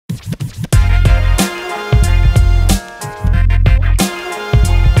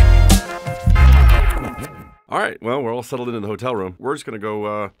right, well, we're all settled into the hotel room. We're just going to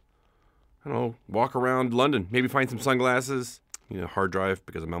go, I don't know, walk around London. Maybe find some sunglasses. You know, hard drive,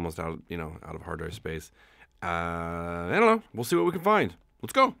 because I'm almost out of hard drive space. I don't know. We'll see what we can find.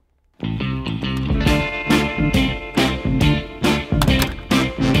 Let's go.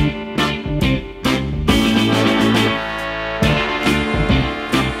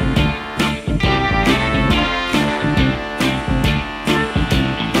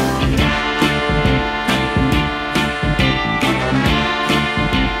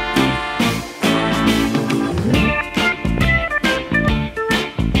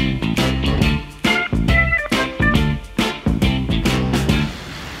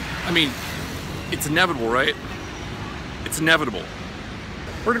 I mean, it's inevitable, right? It's inevitable.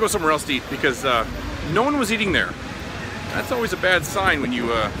 We're gonna go somewhere else to eat because no one was eating there. That's always a bad sign when you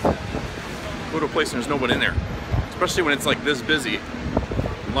go to a place and there's no one in there, especially when it's like this busy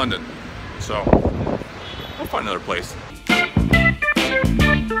in London. So we'll find another place.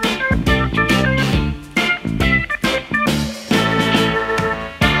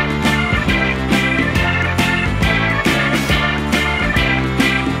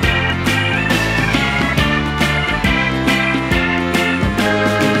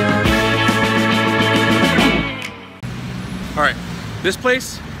 All right, this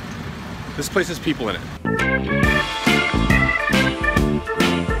place has people in it.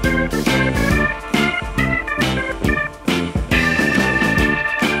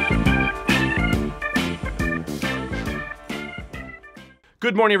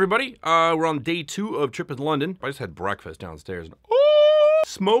 Good morning, everybody. We're on day 2 of trip in London. I just had breakfast downstairs. Oh,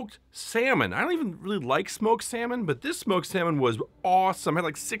 smoked salmon. I don't even really like smoked salmon, but this smoked salmon was awesome. I had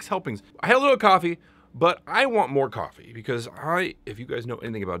like 6 helpings. I had a little coffee. But I want more coffee because if you guys know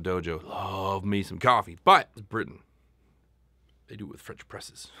anything about Dojo, love me some coffee. But it's Britain. They do it with French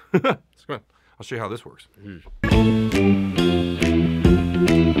presses. So come on, I'll show you how this works.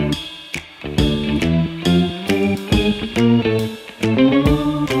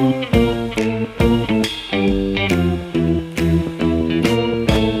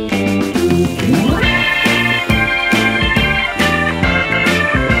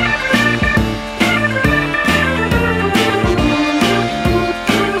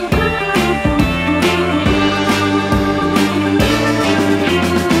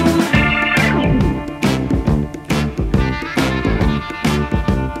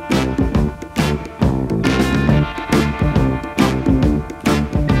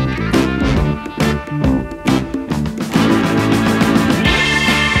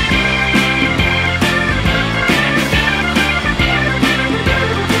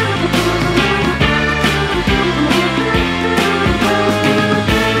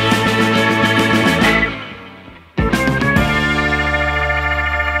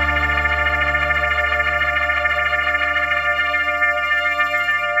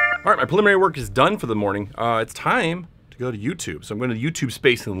 All right, my preliminary work is done for the morning. It's time to go to YouTube. So I'm going to YouTube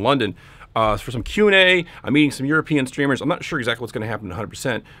space in London for some Q&A. I'm meeting some European streamers. I'm not sure exactly what's going to happen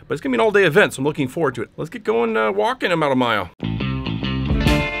 100%, but it's going to be an all-day event, so I'm looking forward to it. Let's get going walking about a mile.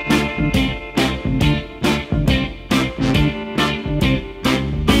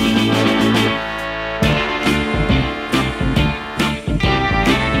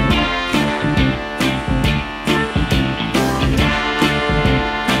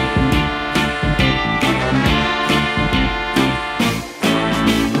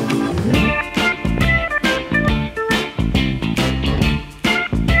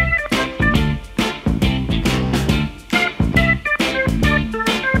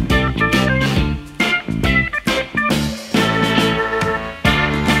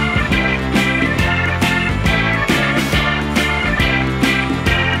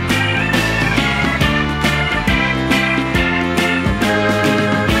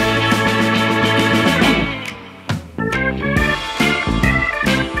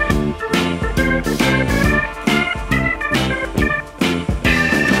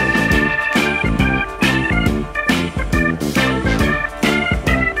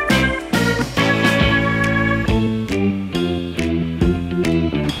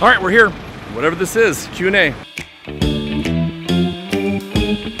 All right, we're here. Whatever this is, Q&A.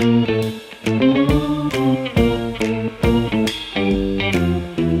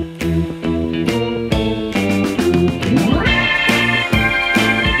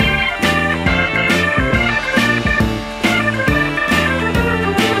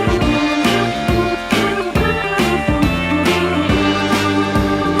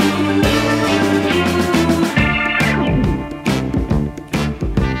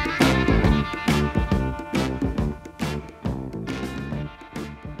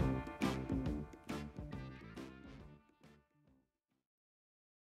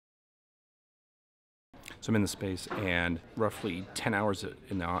 So I'm in the space and roughly 10 hours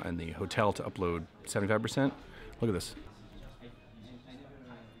in the hotel to upload 75%. Look at this.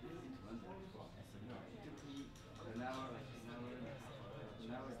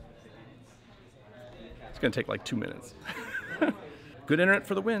 It's gonna take like 2 minutes. Good internet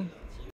for the win.